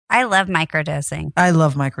I love microdosing. I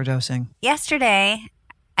love microdosing. Yesterday,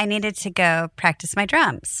 I needed to go practice my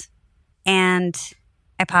drums. And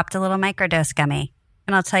I popped a little microdose gummy.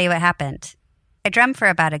 And I'll tell you what happened. I drummed for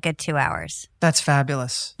about a good 2 hours. That's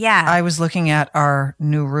fabulous. Yeah. I was looking at our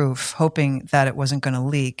new roof, hoping that it wasn't going to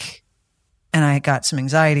leak. And I got some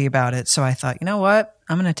anxiety about it. So I thought, you know what?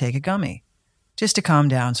 I'm going to take a gummy just to calm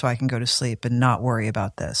down so I can go to sleep and not worry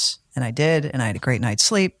about this. And I did. And I had a great night's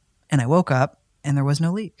sleep. And I woke up and there was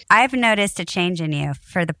no leak. I've noticed a change in you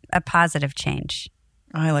for a positive change.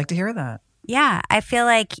 I like to hear that. Yeah. I feel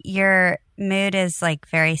like your mood is like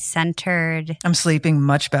very centered. I'm sleeping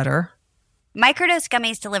much better. Microdose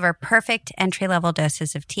gummies deliver perfect entry-level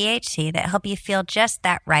doses of THC that help you feel just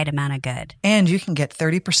that right amount of good. And you can get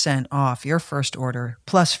 30% off your first order,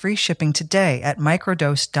 plus free shipping today at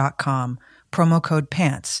microdose.com, promo code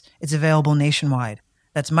PANTS. It's available nationwide.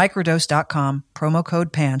 That's microdose.com, promo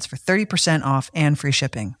code PANTS for 30% off and free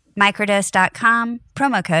shipping. Microdose.com,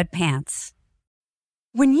 promo code PANTS.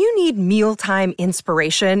 When you need mealtime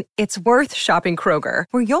inspiration, it's worth shopping Kroger,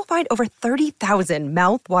 where you'll find over 30,000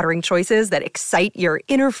 mouth-watering choices that excite your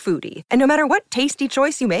inner foodie. And no matter what tasty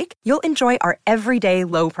choice you make, you'll enjoy our everyday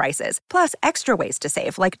low prices, plus extra ways to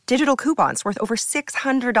save, like digital coupons worth over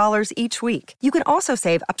 $600 each week. You can also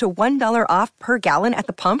save up to $1 off per gallon at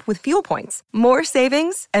the pump with fuel points. More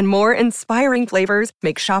savings and more inspiring flavors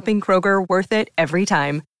make shopping Kroger worth it every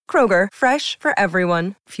time. Kroger, fresh for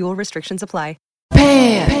everyone. Fuel restrictions apply.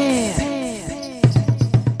 Pants.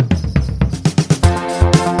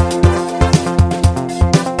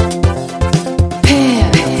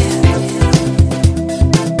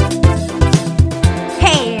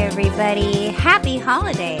 Hey, everybody. Happy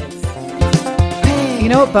holidays. You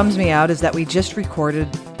know what bums me out is that we just recorded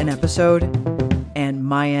an episode and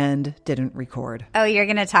my end didn't record. Oh, you're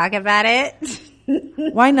going to talk about it?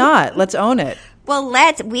 Why not? Let's own it. Well,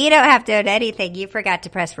 we don't have to own anything. You forgot to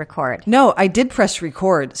press record. No, I did press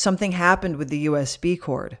record. Something happened with the USB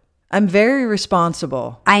cord. I'm very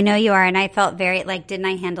responsible. I know you are, and I felt very, didn't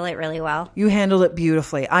I handle it really well? You handled it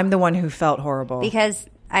beautifully. I'm the one who felt horrible. Because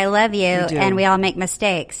I love you do. and we all make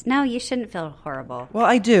mistakes. No, you shouldn't feel horrible. Well,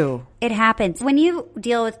 I do. It happens. When you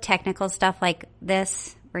deal with technical stuff like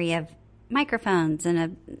this, where you have microphones and a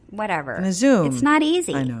whatever. And a Zoom. It's not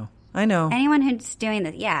easy. I know. Anyone who's doing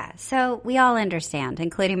this, yeah. So we all understand,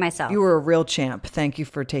 including myself. You were a real champ. Thank you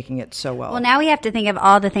for taking it so well. Well, now we have to think of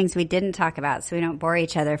all the things we didn't talk about so we don't bore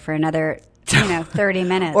each other for another, 30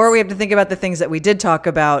 minutes. Or we have to think about the things that we did talk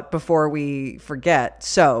about before we forget.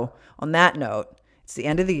 So on that note, it's the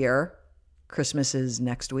end of the year. Christmas is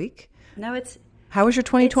next week. No, it's... How was your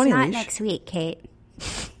 2020, It's not Leash? next week, Kate.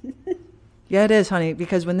 Yeah, it is, honey,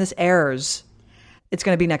 because when this airs, it's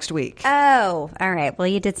going to be next week. Oh, all right. Well,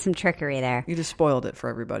 you did some trickery there. You just spoiled it for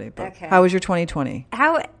everybody. But Okay. How was your 2020?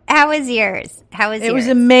 How was yours? It was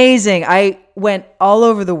amazing. I went all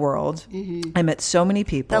over the world. Mm-hmm. I met so many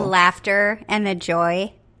people. The laughter and the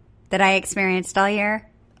joy that I experienced all year.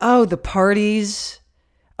 Oh, the parties.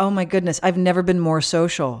 Oh, my goodness. I've never been more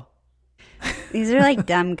social. These are like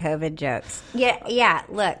dumb COVID jokes. Yeah,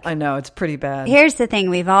 look. I know. It's pretty bad. Here's the thing.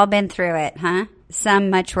 We've all been through it, huh? Some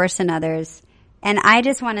much worse than others. And I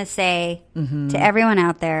just want to say to everyone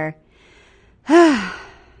out there,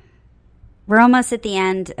 we're almost at the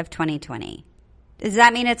end of 2020. Does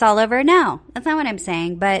that mean it's all over? No, that's not what I'm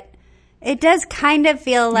saying. But it does kind of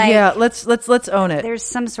feel like let's own it. There's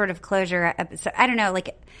some sort of closure. So I don't know.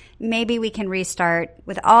 Maybe we can restart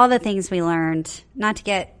with all the things we learned. Not to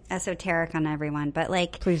get esoteric on everyone, but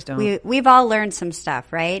please don't. We've all learned some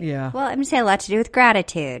stuff, right? Yeah. Well, I'm gonna say a lot to do with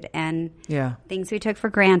gratitude and things we took for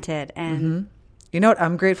granted and. You know what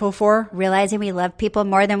I'm grateful for? Realizing we love people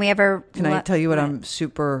more than we ever... Can I tell you what I'm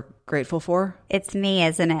super grateful for? It's me,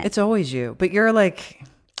 isn't it? It's always you. But you're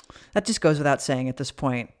that just goes without saying at this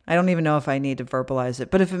point. I don't even know if I need to verbalize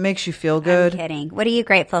it. But if it makes you feel good... I'm kidding. What are you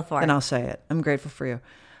grateful for? Then I'll say it. I'm grateful for you.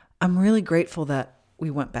 I'm really grateful that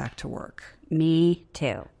we went back to work. Me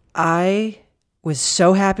too. I was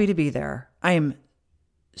so happy to be there. I am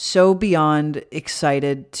so beyond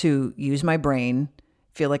excited to use my brain,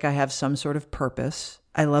 feel like I have some sort of purpose.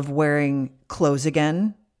 I love wearing clothes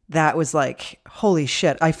again. That was holy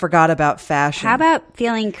shit. I forgot about fashion. How about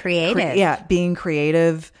feeling creative? Being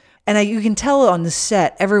creative. And you can tell on the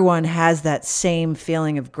set, everyone has that same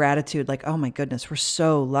feeling of gratitude. Oh my goodness, we're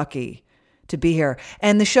so lucky to be here.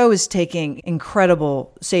 And the show is taking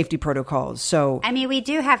incredible safety protocols. So I mean, we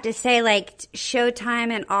do have to say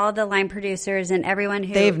Showtime and all the line producers and everyone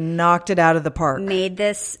who they've knocked it out of the park. Made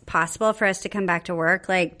this possible for us to come back to work,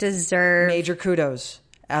 deserve major kudos.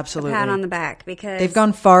 Absolutely. a pat on the back, because They've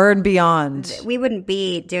gone far and beyond. we wouldn't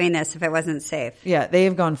be doing this if it wasn't safe. Yeah, they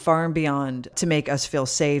have gone far and beyond to make us feel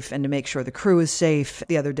safe and to make sure the crew is safe.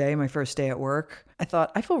 The other day, my first day at work, I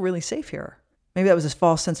thought, I feel really safe here. Maybe that was a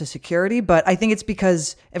false sense of security, but I think it's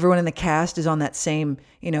because everyone in the cast is on that same,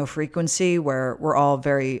 frequency where we're all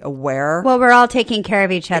very aware. Well, we're all taking care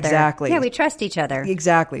of each other. Exactly. Yeah, we trust each other.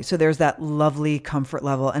 Exactly. So there's that lovely comfort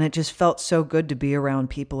level, and it just felt so good to be around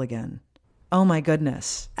people again. Oh my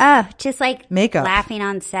goodness. Oh, just like Makeup. laughing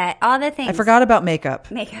on set, all the things. I forgot about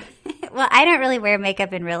makeup. Makeup. Well, I don't really wear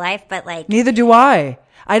makeup in real life, but like Neither do I.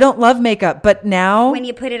 I don't love makeup, but now when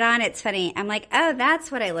you put it on, it's funny. I'm like, oh,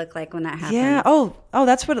 that's what I look like when that happens. yeah. Oh,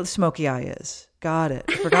 that's what a smoky eye is. Got it.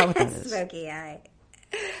 I forgot what that is. Smoky eye.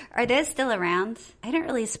 Are those still around? I don't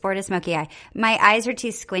really sport a smoky eye. My eyes are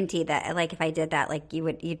too squinty that, like, if I did that, like,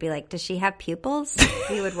 you'd be like, does she have pupils?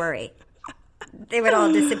 You would worry. They would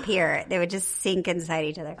all disappear. They would just sink inside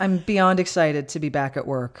each other. I'm beyond excited to be back at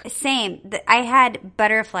work. Same. I had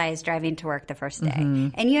butterflies driving to work the first day. Mm-hmm.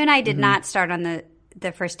 And you and I did not start on the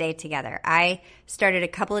first day together. I started a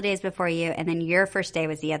couple of days before you, and then your first day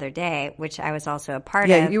was the other day, which I was also a part of.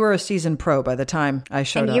 Yeah, you were a seasoned pro by the time I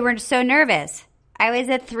showed and up. you were so nervous. I was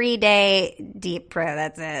a 3-day deep pro.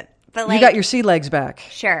 That's it. But like, you got your sea legs back.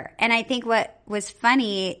 Sure. And I think what was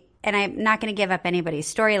funny, and I'm not going to give up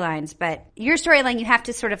anybody's storylines, but your storyline, you have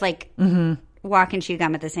to sort of like walk and chew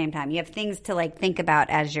gum at the same time. You have things to like think about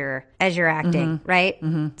as you're acting, right?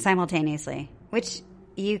 Simultaneously, which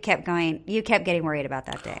you kept getting worried about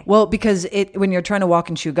that day. Well, because when you're trying to walk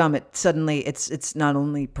and chew gum, it's not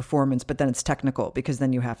only performance, but then it's technical, because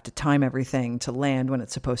then you have to time everything to land when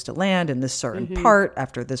it's supposed to land in this certain part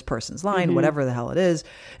after this person's line, whatever the hell it is.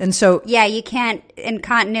 And so yeah, you can't, in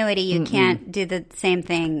continuity, you can't do the same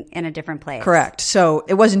thing in a different place. Correct. So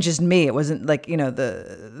it wasn't just me. It wasn't like,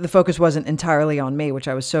 the focus wasn't entirely on me, which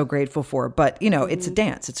I was so grateful for. But, it's a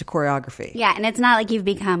dance. It's a choreography. Yeah, and it's not like you've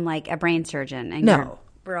become like a brain surgeon. And No.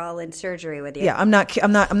 We're all in surgery with you. Yeah, I'm not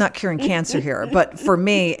curing cancer here. But for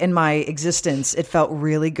me, in my existence, it felt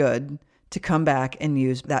really good to come back and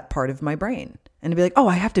use that part of my brain and to be like, oh,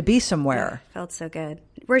 I have to be somewhere. Felt so good.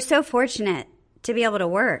 We're so fortunate to be able to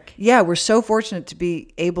work. Yeah, we're so fortunate to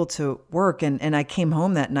be able to work. And I came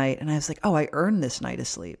home that night and I was like, oh, I earned this night of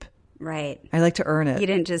sleep. Right. I like to earn it. You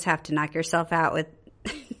didn't just have to knock yourself out with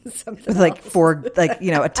something With like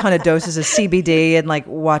else. a ton of doses of CBD and like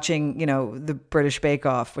watching, the British Bake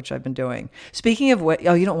Off, which I've been doing. Speaking of what,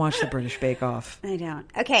 you don't watch the British Bake Off. I don't.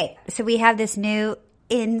 Okay, so we have this new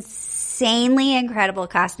insanely incredible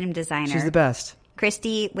costume designer. She's the best.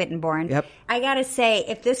 Christy Wittenborn. Yep. I gotta say,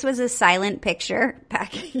 if this was a silent picture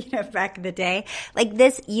back in the day, like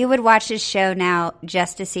this, you would watch this show now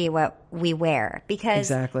just to see what we wear. Because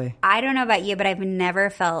Exactly. I don't know about you, but I've never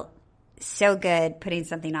felt so good putting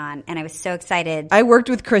something on, and I was so excited. I worked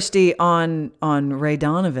with Christy on Ray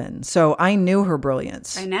Donovan, so I knew her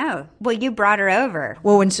brilliance. I know. Well, you brought her over.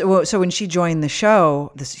 Well, when she joined the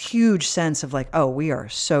show, this huge sense of like, oh, we are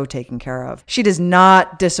so taken care of. She does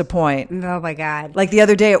not disappoint. Oh my God. Like the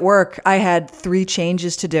other day at work, I had 3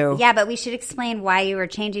 changes to do. Yeah, but we should explain why you were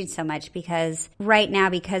changing so much, because right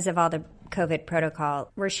now, because of all the COVID protocol,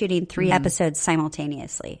 we're shooting 3 episodes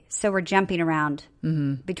simultaneously. So we're jumping around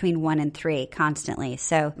between 1 and 3 constantly.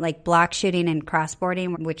 So like block shooting and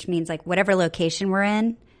crossboarding, which means like whatever location we're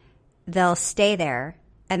in, they'll stay there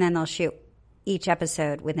and then they'll shoot each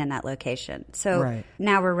episode within that location. So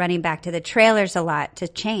now we're running back to the trailers a lot to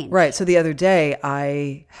change. Right. So the other day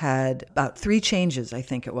I had about 3 changes, I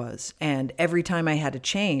think it was. And every time I had a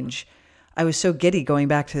change, I was so giddy going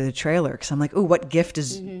back to the trailer because I'm like, ooh, what gift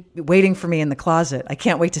is waiting for me in the closet? I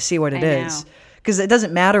can't wait to see what it is. Because it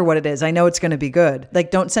doesn't matter what it is. I know it's going to be good. Like,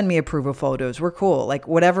 don't send me approval photos. We're cool. Like,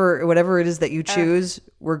 whatever it is that you choose,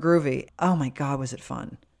 we're groovy. Oh my God, was it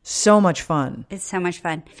fun. So much fun. It's so much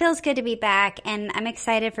fun. Feels good to be back, and I'm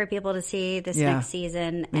excited for people to see this next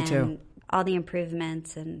season. Me and too. All the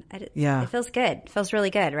improvements, and it feels good. It feels really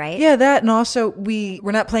good, right? Yeah, that, and also we're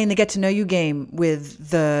not playing the get to know you game with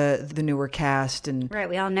the newer cast, and Right,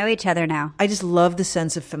 we all know each other now. I just love the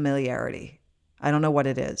sense of familiarity. I don't know what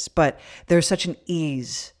it is, but there's such an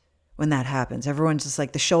ease when that happens. Everyone's just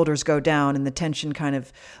like, the shoulders go down and the tension kind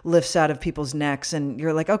of lifts out of people's necks, and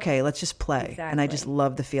you're like, okay, let's just play. Exactly. And I just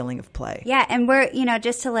love the feeling of play. Yeah, and we're,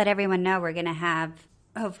 just to let everyone know, we're going to have,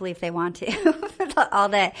 hopefully if they want to, all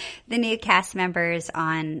the new cast members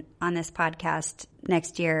on this podcast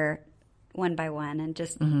next year, one by one, and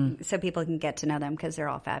just so people can get to know them, because they're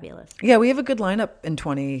all fabulous. Yeah, we have a good lineup in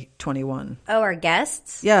 2021. Oh, our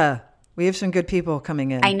guests? Yeah, we have some good people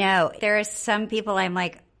coming in. I know. There are some people I'm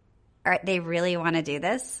like, they really want to do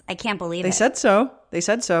this? I can't believe it. They said so. They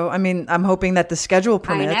said so. I mean, I'm hoping that the schedule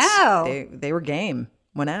permits. know. They were game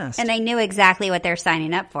when asked. And they knew exactly what they're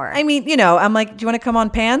signing up for. I mean, I'm like, do you want to come on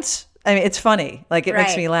Pants? I mean, it's funny. Like, it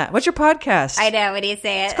makes Right. me laugh. What's your podcast? I know. What do you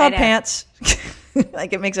say? It's called Pants.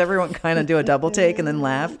 Like, it makes everyone kind of do a double take and then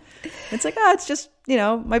laugh. It's like, it's just,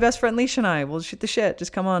 my best friend Leisha and I will shoot the shit.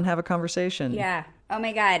 Just come on, have a conversation. Yeah. Oh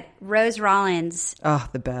my God. Rose Rollins. Oh,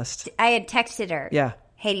 the best. I had texted her. Yeah.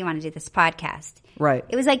 Hey, do you want to do this podcast? Right.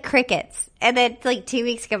 It was like crickets. And then like 2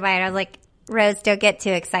 weeks go by and I was like, Rose, don't get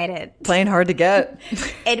too excited. Playing hard to get.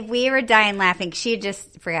 And we were dying laughing. She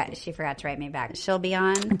forgot to write me back. She'll be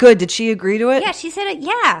on. Good. Did she agree to it? Yeah, she said it.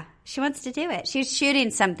 Yeah. She wants to do it. She was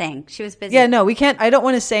shooting something. She was busy. Yeah, no, we can't. I don't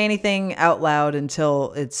want to say anything out loud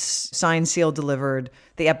until it's signed, sealed, delivered.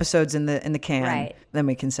 The episode's in the can. Right. Then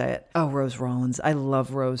we can say it. Oh, Rose Rollins. I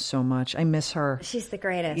love Rose so much. I miss her. She's the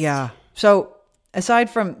greatest. Yeah. So aside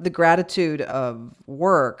from the gratitude of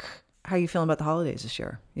work, how are you feeling about the holidays this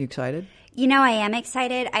year? You excited? I am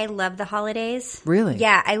excited. I love the holidays. Really?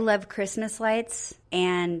 Yeah, I love Christmas lights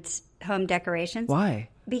and home decorations. Why?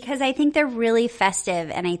 Because I think they're really festive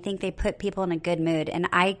and I think they put people in a good mood. And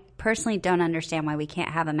I personally don't understand why we can't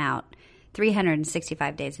have them out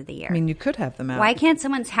 365 days of the year. I mean, you could have them out. Why can't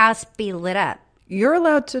someone's house be lit up? You're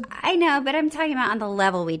allowed to. I know, but I'm talking about on the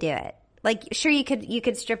level we do it. Like, sure, you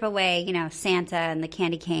could strip away, Santa and the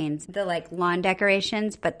candy canes, the like lawn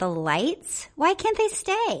decorations, but the lights, why can't they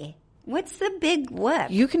stay? What's the big whoop?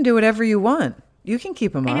 You can do whatever you want. You can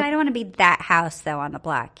keep them I up. know I don't want to be that house though on the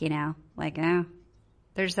block, like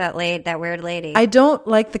there's that weird lady. I don't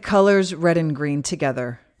like the colors red and green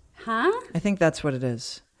together. Huh? I think that's what it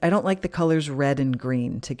is. I don't like the colors red and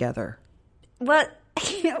green together. Well,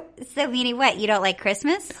 so meaning what? You don't like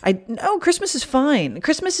Christmas? No, Christmas is fine.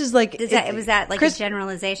 Christmas is like Was that like a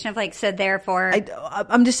generalization of like, so therefore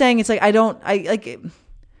I'm just saying it's like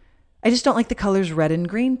I just don't like the colors red and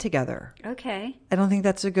green together. Okay. I don't think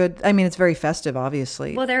that's a good. I mean, it's very festive,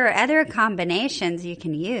 obviously. Well, there are other combinations you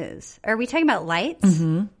can use. Are we talking about lights?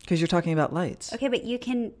 Mm-hmm. Because you're talking about lights. Okay, but you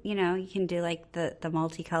can do like the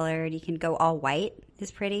multicolored. You can go all white. Is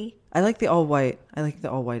pretty. I like the all white. I think the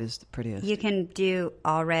all white is the prettiest. You can do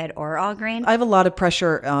all red or all green. I have a lot of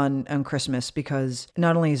pressure on Christmas because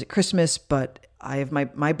not only is it Christmas, but I have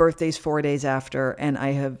my birthday's 4 days after, and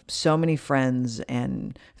I have so many friends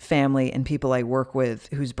and family and people I work with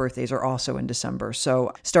whose birthdays are also in December.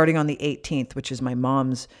 So starting on the 18th, which is my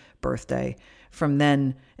mom's birthday, from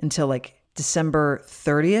then until like December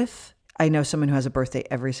 30th, I know someone who has a birthday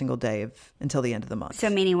every single day until the end of the month. So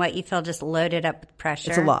meaning what? You feel just loaded up with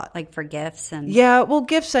pressure? It's a lot. Like for gifts and... Yeah, well,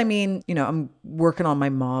 gifts, I mean, I'm working on my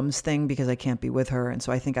mom's thing because I can't be with her. And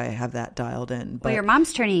so I think I have that dialed in. But well, your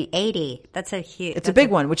mom's turning 80. That's a huge... It's a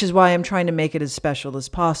big one, which is why I'm trying to make it as special as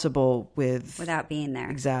possible without being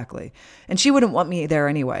there. Exactly. And she wouldn't want me there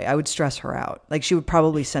anyway. I would stress her out. Like, she would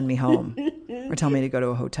probably send me home or tell me to go to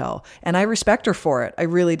a hotel. And I respect her for it. I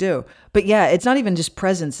really do. But yeah, it's not even just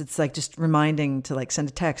presents. It's like just reminding to like send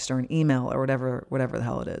a text or an email or whatever the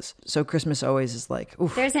hell it is. So Christmas always is like,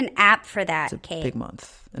 oof. There's an app for that, It's a Kate. big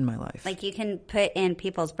month in my life. Like you can put in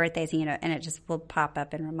people's birthdays, and it just will pop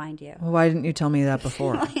up and remind you. Well, why didn't you tell me that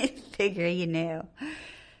before? I figure you knew.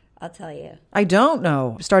 I'll tell you. I don't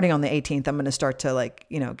know. Starting on the 18th, I'm going to start to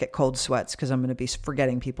get cold sweats because I'm going to be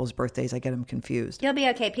forgetting people's birthdays. I get them confused. You'll be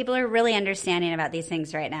okay. People are really understanding about these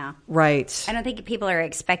things right now. Right. I don't think people are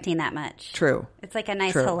expecting that much. True. It's like a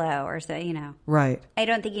nice True. hello or so, Right. I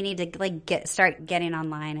don't think you need to start getting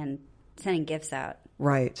online and sending gifts out.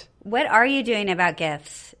 Right. What are you doing about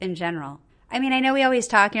gifts in general? I mean, I know we always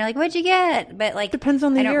talk and you're like, what'd you get? But depends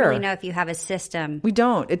on the year. I don't year. really know if you have a system. We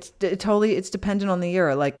don't. It's dependent on the year.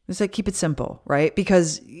 It's like keep it simple, right?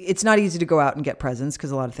 Because it's not easy to go out and get presents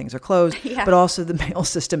because a lot of things are closed. Yeah. But also the mail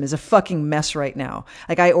system is a fucking mess right now.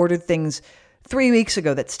 Like I ordered things 3 weeks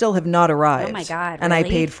ago that still have not arrived. Oh my God, And I really?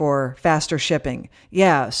 paid for faster shipping.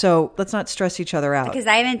 Yeah. So let's not stress each other out. Because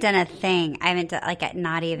I haven't done a thing. I haven't done,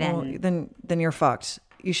 not even. Well, then you're fucked.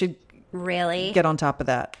 You should Really? get on top of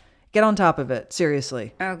that. Get on top of it.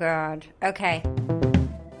 Seriously. Oh, God. Okay.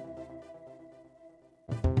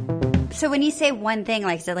 So when you say one thing,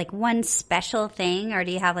 is it like one special thing, or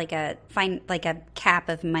do you have a cap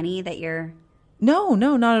of money that you're No,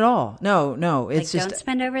 not at all. No. It's just don't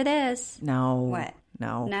spend over this? no. What?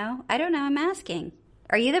 No. No? I don't know. I'm asking.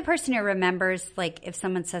 Are you the person who remembers if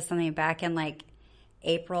someone says something back in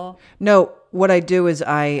April? No, what I do is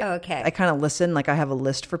I okay. I kind of listen. I have a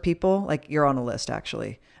list for people. You're on a list,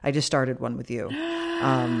 actually. I just started one with you.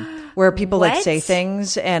 where people like What? say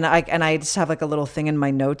things, and I just have like a little thing in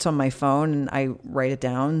my notes on my phone, and I write it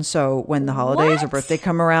down. So when the holidays or What? birthday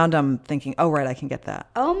come around, I'm thinking, oh right, I can get that.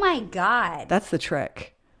 Oh my God. That's the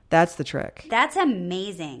trick. That's the trick. That's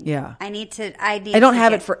amazing. Yeah. I don't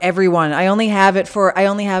have it for everyone. I only have it for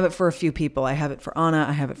a few people. I have it for Anna.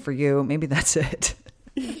 I have it for you. Maybe that's it.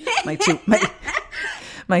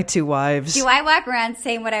 my two wives. Do I walk around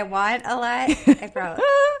saying what I want a lot? I probably.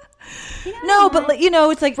 No, but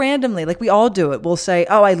it's like randomly. Like we all do it. We'll say,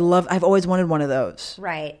 "Oh, I've always wanted one of those."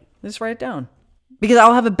 Right. Just write it down. Because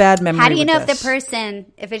I'll have a bad memory. How do you with know this.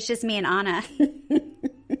 if it's just me and Anna?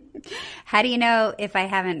 How do you know if I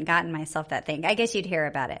haven't gotten myself that thing? I guess you'd hear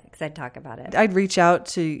about it because I'd talk about it. I'd reach out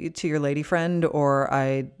to your lady friend, or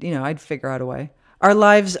I'd figure out a way. Our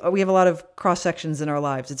lives, we have a lot of cross sections in our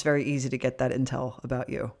lives. It's very easy to get that intel about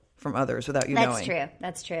you from others without you knowing.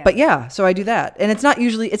 That's true. But yeah, so I do that. And it's not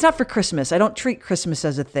for Christmas. I don't treat Christmas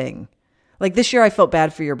as a thing. Like this year I felt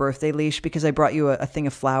bad for your birthday, Leash, because I brought you a thing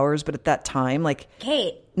of flowers. But at that time, like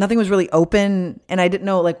Kate, nothing was really open, and I didn't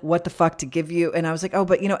know like what the fuck to give you. And I was like, oh,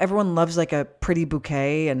 but everyone loves like a pretty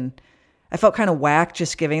bouquet. And I felt kind of whack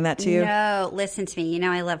just giving that to you. No, listen to me.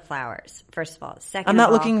 I love flowers, first of all. Second I'm not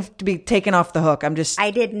of all, looking to be taken off the hook. I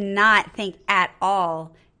did not think at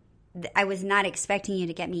all. I was not expecting you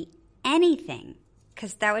to get me anything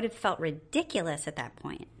because that would have felt ridiculous at that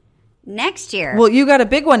point. Next year. Well, you got a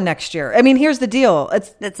big one next year. I mean, here's the deal.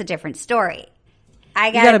 That's a different story. I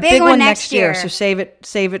You got a big one next year. So save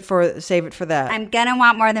it for that. I'm gonna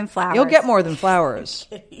want more than flowers. You'll get more than flowers.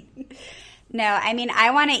 No, I mean I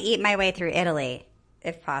want to eat my way through Italy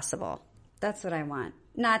if possible. That's what I want.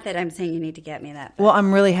 Not that I'm saying you need to get me that. Well,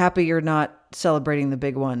 I'm really happy you're not celebrating the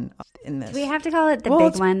big one in this. We have to call it the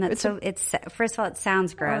big one. It's first of all, it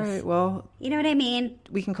sounds gross. All right, well, you know what I mean?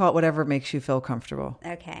 We can call it whatever makes you feel comfortable.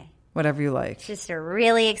 Okay. Whatever you like. It's just a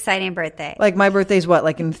really exciting birthday. Like my birthday's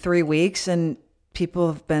like in 3 weeks, and people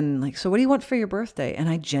have been like, so what do you want for your birthday? And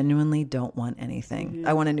I genuinely don't want anything. Mm-hmm.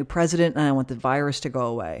 I want a new president, and I want the virus to go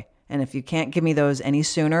away. And if you can't give me those any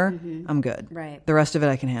sooner, I'm good. Right. The rest of it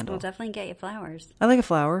I can handle. We'll definitely get you flowers. I like a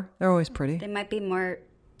flower. They're always pretty. They might be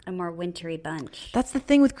a more wintry bunch. That's the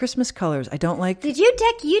thing with Christmas colors. I don't like. Did you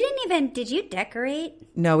decorate?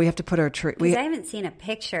 No, we have to put our tree. I haven't seen a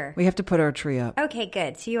picture. We have to put our tree up. Okay,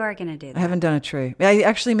 good. So you are going to do that. I haven't done a tree.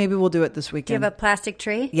 Maybe we'll do it this Do weekend. you have a plastic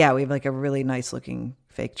tree? Yeah, we have like a really nice looking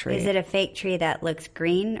fake tree. Is it a fake tree that looks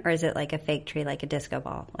green, or is it like a fake tree like a disco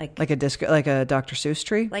ball? Like a Dr. Seuss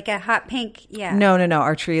tree? Like a hot pink, yeah. No.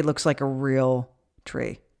 Our tree looks like a real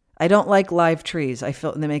tree. I don't like live trees.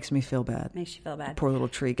 That makes me feel bad. Makes you feel bad. Poor little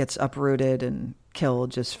tree gets uprooted and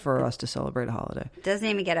killed just for us to celebrate a holiday. It doesn't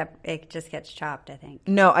even get up. It just gets chopped, I think.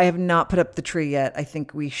 No, I have not put up the tree yet. I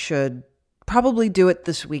think we should probably do it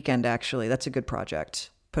this weekend, actually. That's a good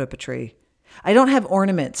project. Put up a tree. I don't have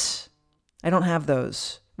ornaments. I don't have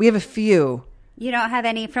those. We have a few. You don't have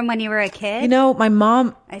any from when you were a kid? My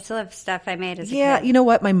mom... I still have stuff I made as a kid. Yeah, you know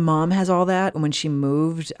what? My mom has all that. And when she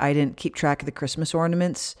moved, I didn't keep track of the Christmas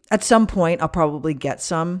ornaments. At some point, I'll probably get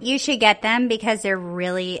some. You should get them because they're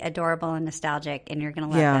really adorable and nostalgic, and you're going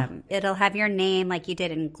to love them. It'll have your name like you did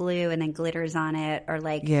in glue and then glitters on it, or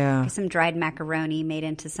like some dried macaroni made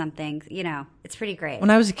into something. It's pretty great. When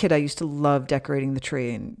I was a kid, I used to love decorating the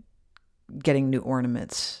tree and getting new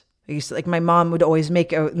ornaments. I used to, my mom would always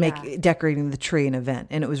make decorating the tree an event,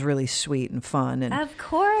 and it was really sweet and fun. And of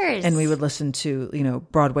course. And we would listen to,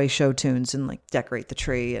 Broadway show tunes and decorate the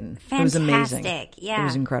tree, and fantastic. It was amazing. Yeah. It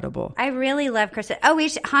was incredible. I really love Christmas. Oh,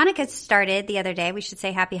 Hanukkah started the other day. We should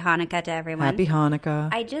say Happy Hanukkah to everyone. Happy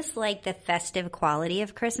Hanukkah. I just like the festive quality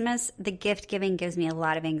of Christmas. The gift giving gives me a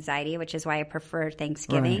lot of anxiety, which is why I prefer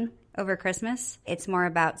Thanksgiving. Right. Over Christmas. It's more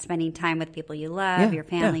about spending time with people you love, your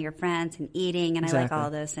family, your friends, and eating, and I like all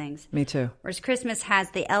of those things. Me too. Whereas Christmas has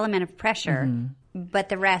the element of pressure, but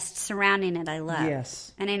the rest surrounding it I love.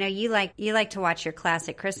 Yes. And I know you like to watch your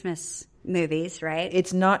classic Christmas movies, right?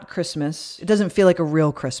 It's not Christmas. It doesn't feel like a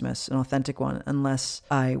real Christmas, an authentic one, unless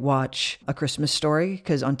I watch A Christmas Story,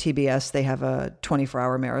 because on TBS they have a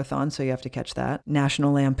 24-hour marathon, so you have to catch that.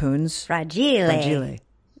 National Lampoon's Fragile.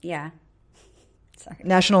 Yeah. Sorry.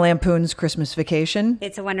 National Lampoon's Christmas Vacation.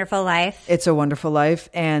 It's a Wonderful Life. It's a Wonderful Life.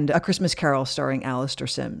 And A Christmas Carol starring Alistair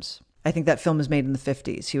Sims. I think that film was made in the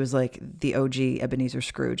 50s. He was like the OG Ebenezer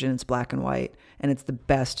Scrooge, and it's black and white. And it's the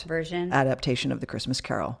best version adaptation of the Christmas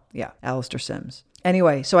Carol. Yeah, Alistair Sims.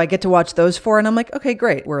 Anyway, so I get to watch those 4, and I'm like, okay,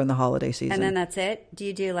 great. We're in the holiday season. And then that's it? Do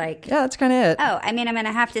you do Yeah, that's kind of it. Oh, I mean, I'm going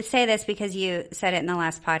to have to say this because you said it in the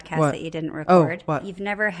last podcast that you didn't record. Oh, what? You've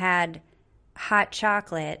never had hot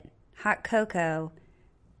chocolate, hot cocoa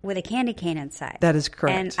with a candy cane inside. That is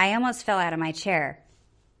correct. And I almost fell out of my chair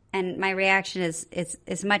And my reaction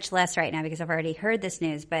is much less right now because I've already heard this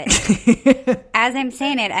news. But as I'm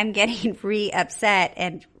saying it, I'm getting re-upset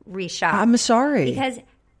and re-shocked. I'm sorry. Because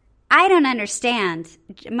I don't understand,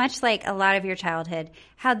 much like a lot of your childhood,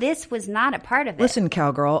 how this was not a part of it. Listen,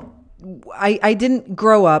 cowgirl, I didn't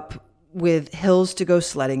grow up with hills to go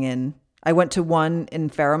sledding in. I went to one in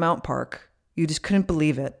Fairmount Park. You just couldn't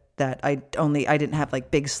believe it that I didn't have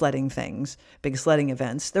like big sledding things, big sledding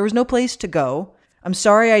events. There was no place to go. I'm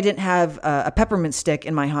sorry I didn't have a peppermint stick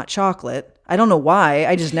in my hot chocolate. I don't know why.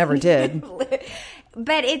 I just never did.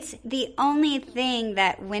 But it's the only thing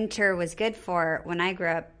that winter was good for when I grew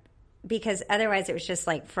up, because otherwise it was just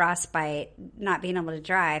like frostbite, not being able to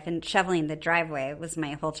drive, and shoveling the driveway was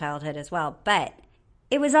my whole childhood as well. But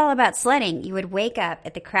it was all about sledding. You would wake up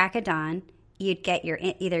at the crack of dawn. You'd get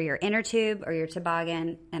either your inner tube or your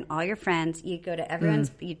toboggan and all your friends. You'd go to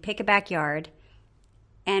everyone's, you'd pick a backyard,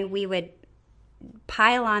 and we would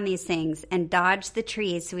pile on these things and dodge the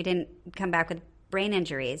trees so we didn't come back with brain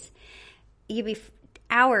injuries. You'd be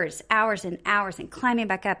hours and hours and climbing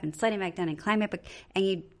back up and sledding back down and climbing up, and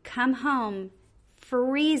you'd come home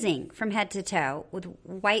freezing from head to toe with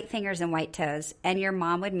white fingers and white toes, and your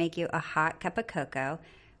mom would make you a hot cup of cocoa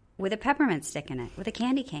with a peppermint stick in it, with a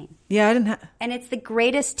candy cane. Yeah, I didn't have... And it's the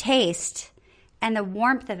greatest taste, and the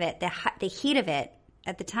warmth of it, the heat of it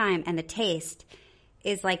at the time, and the taste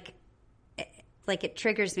is like it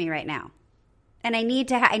triggers me right now. And I need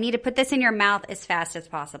to put this in your mouth as fast as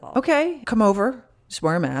possible. Okay, come over, just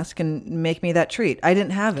wear a mask and make me that treat. I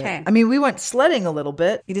didn't have it. Okay. I mean, we went sledding a little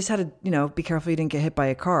bit. You just had to, be careful you didn't get hit by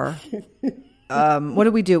a car. What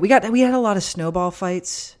did we do? We had a lot of snowball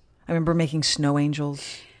fights. I remember making snow angels.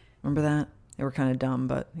 Remember that? They were kind of dumb,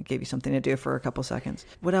 but it gave you something to do for a couple seconds.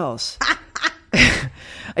 What else? I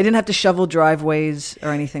didn't have to shovel driveways or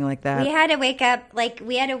anything like that. We had to wake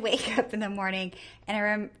up in the morning, and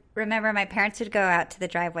I remember my parents would go out to the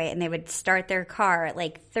driveway, and they would start their car at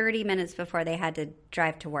like 30 minutes before they had to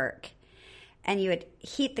drive to work. And you would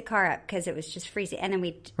heat the car up because it was just freezing. And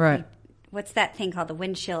then what's that thing called? The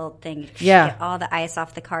windshield thing. Yeah. Get all the ice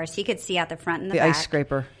off the car so you could see out the front and the back. back. The ice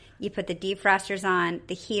scraper. You put the defrosters on,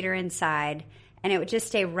 the heater inside, and it would just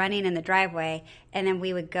stay running in the driveway. And then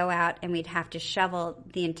we would go out and we'd have to shovel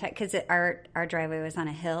the entire, because our driveway was on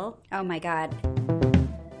a hill. Oh my God.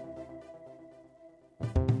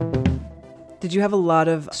 Did you have a lot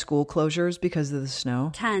of school closures because of the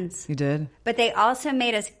snow? Tons. You did? But they also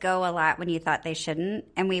made us go a lot when you thought they shouldn't.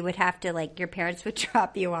 And we would have to, your parents would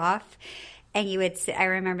drop you off. And you would sit, I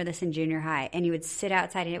remember this in junior high, and you would sit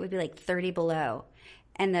outside and it would be like 30 below.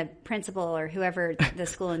 And the principal or whoever the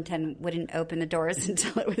school intended wouldn't open the doors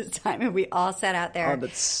until it was time. And we all sat out there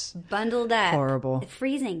bundled up. Horrible.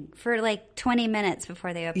 Freezing for like 20 minutes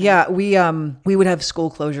before they opened. Yeah, we would have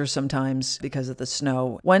school closures sometimes because of the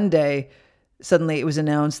snow. One day, suddenly it was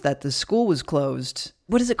announced that the school was closed.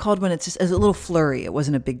 What is it called when it's just a little flurry? It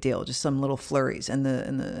wasn't a big deal, just some little flurries. And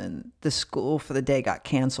the school for the day got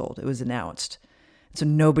canceled. It was announced. So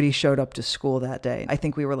nobody showed up to school that day. I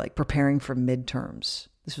think we were preparing for midterms.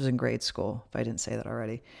 This was in grade school, if I didn't say that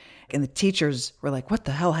already. And the teachers were like, what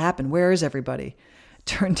the hell happened? Where is everybody?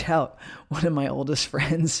 Turned out one of my oldest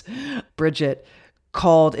friends, Bridget,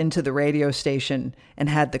 called into the radio station and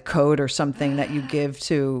had the code or something that you give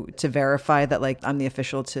to verify that I'm the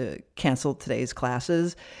official to cancel today's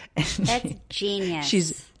classes. And that's genius.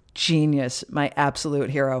 She's genius, my absolute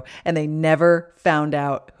hero. And they never found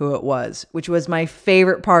out who it was, which was my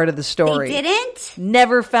favorite part of the story. They didn't?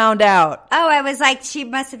 Never found out. Oh, I was like, she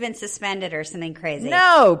must have been suspended or something crazy.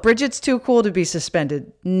 No, Bridget's too cool to be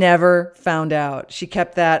suspended. Never found out. She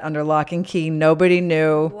kept that under lock and key. Nobody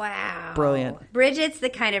knew. Wow. Brilliant. Bridget's the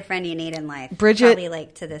kind of friend you need in life. Bridget, probably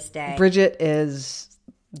to this day. Bridget is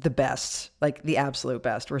the best, the absolute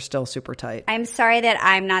best. We're still super tight. I'm sorry that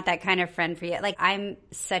I'm not that kind of friend for you. I'm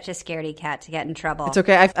such a scaredy cat to get in trouble. It's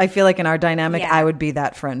okay. I feel like in our dynamic, I would be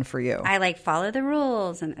that friend for you. I follow the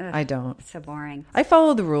rules, and I don't. It's so boring. I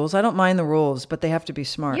follow the rules. I don't mind the rules, but they have to be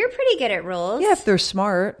smart. You're pretty good at rules. Yeah, if they're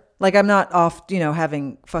smart. I'm not off,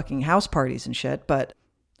 having fucking house parties and shit, but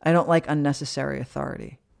I don't like unnecessary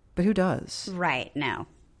authority. But who does? Right. No.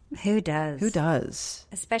 Who does? Who does?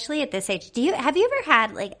 Especially at this age. Have you ever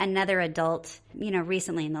had another adult,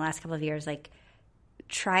 recently in the last couple of years,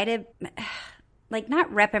 try to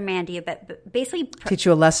not reprimand you, but basically teach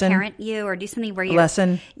you a lesson, parent you, or do something where you're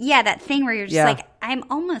lesson. Yeah, that thing where you're just I'm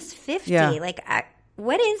almost 50. Yeah.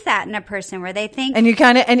 What is that in a person where they think, and you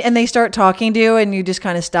kind of and they start talking to you, and you just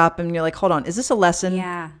kind of stop them, and you're like, hold on, is this a lesson?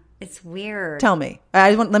 Yeah, it's weird. Tell me.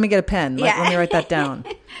 Let me get a pen. Let me write that down.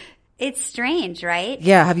 It's strange, right?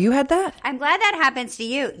 Yeah. Have you had that? I'm glad that happens to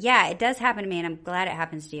you. Yeah, it does happen to me, and I'm glad it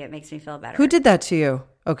happens to you. It makes me feel better. Who did that to you?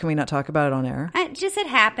 Oh, can we not talk about it on air? It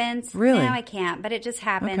happens. Really? No, I can't, but it just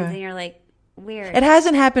happens, Okay. and you're like, weird. It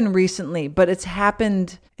hasn't happened recently, but it's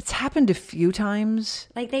happened a few times.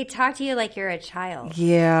 Like they talk to you like you're a child.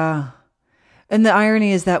 Yeah. And the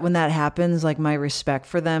irony is that when that happens, like my respect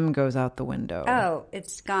for them goes out the window. Oh,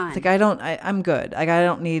 it's gone. Like I'm good. Like I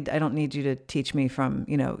don't need you to teach me from,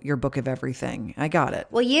 your book of everything. I got it.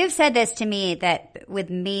 Well, you've said this to me that with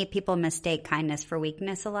me, people mistake kindness for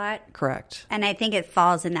weakness a lot. Correct. And I think it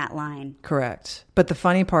falls in that line. Correct. But the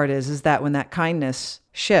funny part is that when that kindness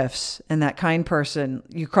shifts and that kind person,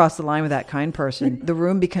 you cross the line with that kind person, the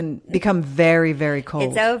room become very, very cold.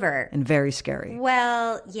 It's over. And very scary.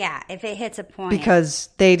 Well, yeah, if it hits a point. Because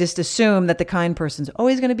they just assume that the kind person's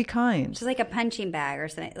always going to be kind. It's like a punching bag or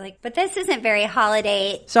something. But this isn't very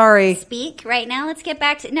holiday Sorry. speak right now. Let's get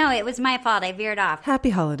back to... No, it was my fault. I veered off. Happy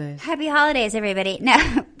holidays. Happy holidays, everybody.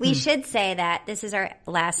 No, we should say that this is our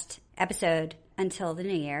last episode until the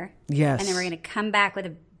new year. Yes. And then we're going to come back with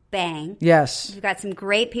a bang. Yes. We've got some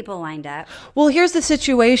great people lined up. Well, here's the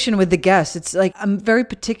situation with the guests. It's like I'm very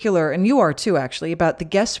particular, and you are too, actually, about the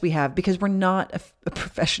guests we have because we're not a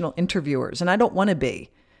professional interviewers, and I don't want to be.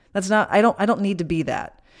 That's not. I don't need to be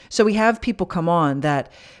that. So we have people come on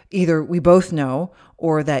that either we both know,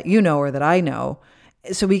 or that you know, or that I know,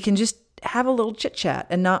 so we can just have a little chit chat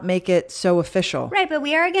and not make it so official. Right, but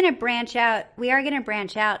we are going to branch out. We are going to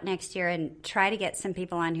branch out next year and try to get some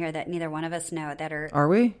people on here that neither one of us know that are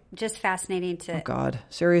we? Just fascinating to... Oh, God.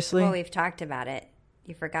 Seriously? Well, we've talked about it.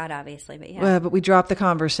 You forgot, obviously, but yeah. Well, but we dropped the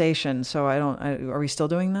conversation, so are we still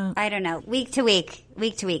doing that? I don't know. Week to week,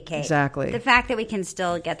 Kate. Exactly. The fact that we can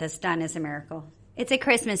still get this done is a miracle. It's a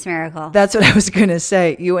Christmas miracle. That's what I was going to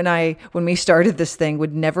say. You and I, when we started this thing,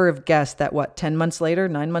 would never have guessed that, 9 months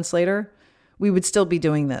later, we would still be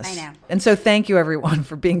doing this. I know. And so thank you, everyone,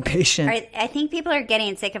 for being patient. I think people are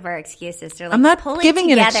getting sick of our excuses. They're like, I'm not pull it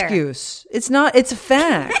giving an together. excuse. It's a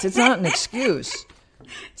fact. It's not an excuse.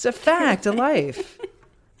 It's a fact of life.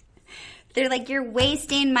 They're like, you're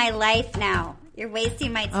wasting my life now. You're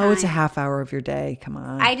wasting my time. Oh, it's a half hour of your day. Come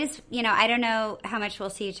on. I just, I don't know how much we'll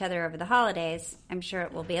see each other over the holidays. I'm sure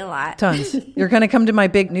it will be a lot. Tons. You're going to come to my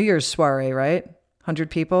big New Year's soiree, right? 100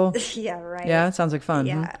 people? Yeah, right. Yeah, it sounds like fun.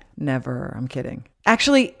 Yeah. Never. I'm kidding.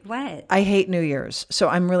 Actually, what? I hate New Year's. So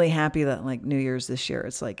I'm really happy that New Year's this year,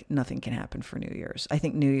 it's like nothing can happen for New Year's. I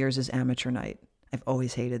think New Year's is amateur night. I've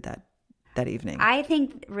always hated that evening. I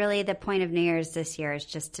think really the point of New Year's this year is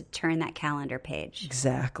just to turn that calendar page.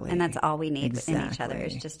 Exactly. And that's all we need in each other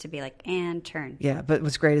is just to be like, and turn. Yeah, but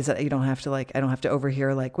what's great is that you don't have to I don't have to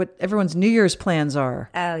overhear what everyone's New Year's plans are.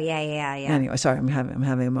 Oh, yeah. Anyway, sorry, I'm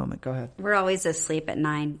having a moment. Go ahead. We're always asleep at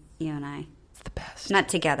 9, you and I. It's the best. Not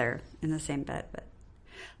together in the same bed, but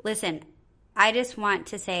listen, I just want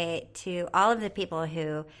to say to all of the people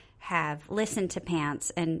who have listened to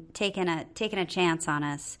Pants and taken a chance on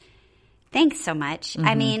us, thanks so much.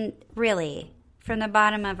 I mean, really, from the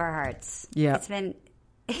bottom of our hearts. Yeah.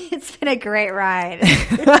 It's been a great ride.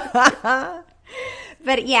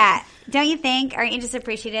 But yeah, don't you think? Aren't you just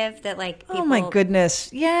appreciative that people... Oh my goodness.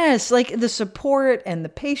 Yes. The support and the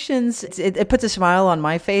patience. It puts a smile on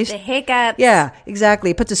my face. The hiccups. Yeah,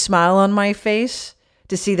 exactly. It puts a smile on my face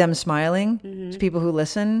to see them smiling to people who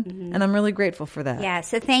listen. And I'm really grateful for that. Yeah.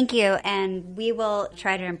 So thank you. And we will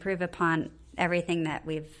try to improve upon everything that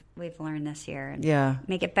we've learned this year and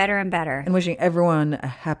make it better and better. And wishing everyone a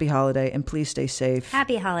happy holiday, and please stay safe.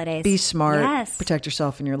 Happy holidays. Be smart. Yes. Protect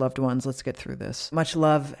yourself and your loved ones. Let's get through this. Much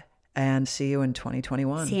love, and see you in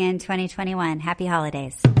 2021. See you in 2021. Happy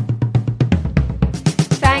holidays.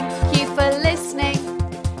 Thank you for listening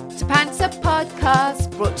to Pants Up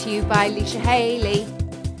Podcast, brought to you by Leisha Haley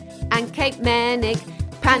and Kate Menig.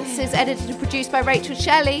 Pants is edited and produced by Rachel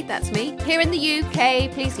Shelley, that's me, here in the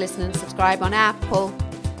UK. Please listen and subscribe on Apple,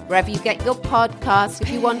 wherever you get your podcasts.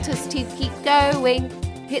 If you want us to keep going,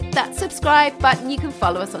 hit that subscribe button. You can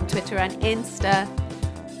follow us on Twitter and Insta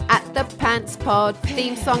at The Pants Pod.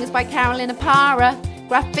 Theme song is by Carolyn Apara.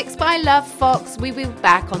 Graphics by Love Fox. We will be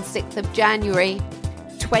back on 6th of January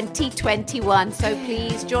 2021, so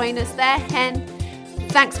please join us then.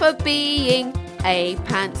 Thanks for being a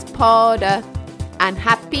Pants Podder, and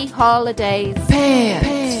happy holidays. Pants.